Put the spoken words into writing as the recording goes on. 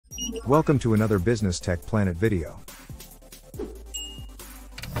Welcome to another Business Tech Planet video.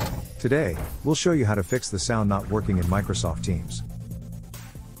 Today, we'll show you how to fix the sound not working in Microsoft Teams.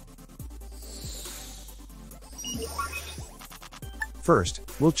 First,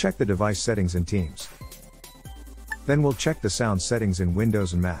 we'll check the device settings in Teams. Then we'll check the sound settings in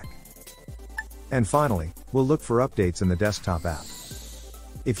Windows and Mac. And finally, we'll look for updates in the desktop app.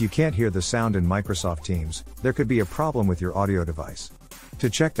 If you can't hear the sound in Microsoft Teams, there could be a problem with your audio device. To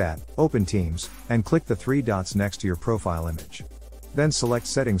check that, open Teams, and click the three dots next to your profile image. Then select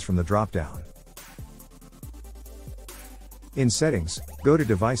Settings from the drop-down. In Settings, go to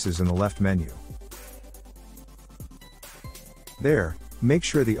Devices in the left menu. There, make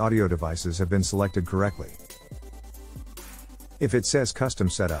sure the audio devices have been selected correctly. If it says Custom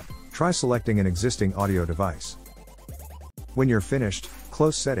Setup, try selecting an existing audio device. When you're finished,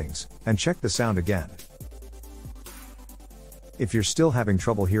 close Settings, and check the sound again. If you're still having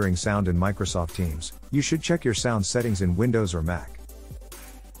trouble hearing sound in Microsoft Teams, you should check your sound settings in Windows or Mac.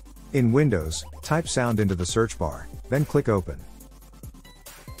 In Windows, type sound into the search bar, then click Open.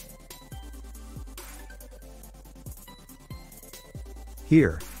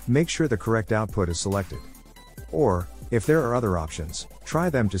 Here, make sure the correct output is selected. Or, if there are other options, try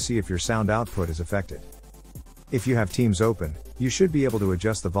them to see if your sound output is affected. If you have Teams open, you should be able to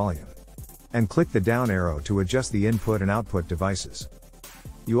adjust the volume. And click the down arrow to adjust the input and output devices.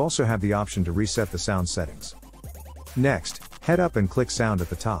 You also have the option to reset the sound settings. Next, head up and click Sound at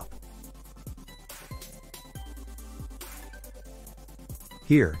the top.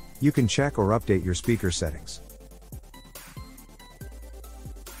 Here, you can check or update your speaker settings.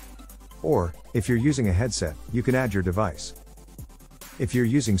 Or, if you're using a headset, you can add your device. If you're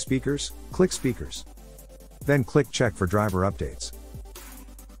using speakers, click Speakers. Then click Check for driver updates.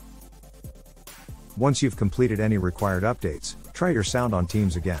 Once you've completed any required updates, try your sound on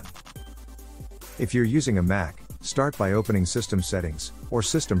Teams again. If you're using a Mac, start by opening System Settings, or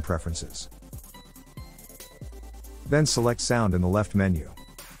System Preferences. Then select Sound in the left menu.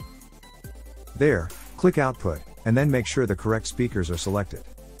 There, click Output, and then make sure the correct speakers are selected.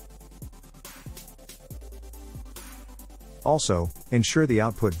 Also, ensure the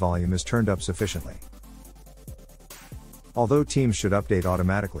output volume is turned up sufficiently. Although Teams should update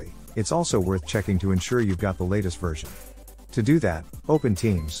automatically, it's also worth checking to ensure you've got the latest version. To do that, open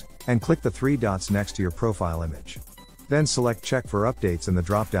Teams, and click the three dots next to your profile image. Then select Check for Updates in the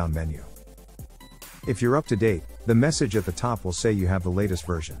drop-down menu. If you're up to date, the message at the top will say you have the latest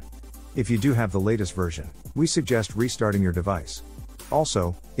version. If you do have the latest version, we suggest restarting your device.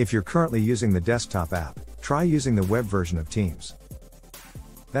 Also, if you're currently using the desktop app, try using the web version of Teams.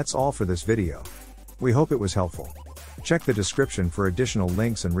 That's all for this video. We hope it was helpful. Check the description for additional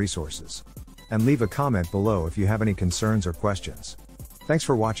links and resources. And leave a comment below if you have any concerns or questions. Thanks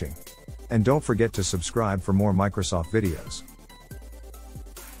for watching. And don't forget to subscribe for more Microsoft videos.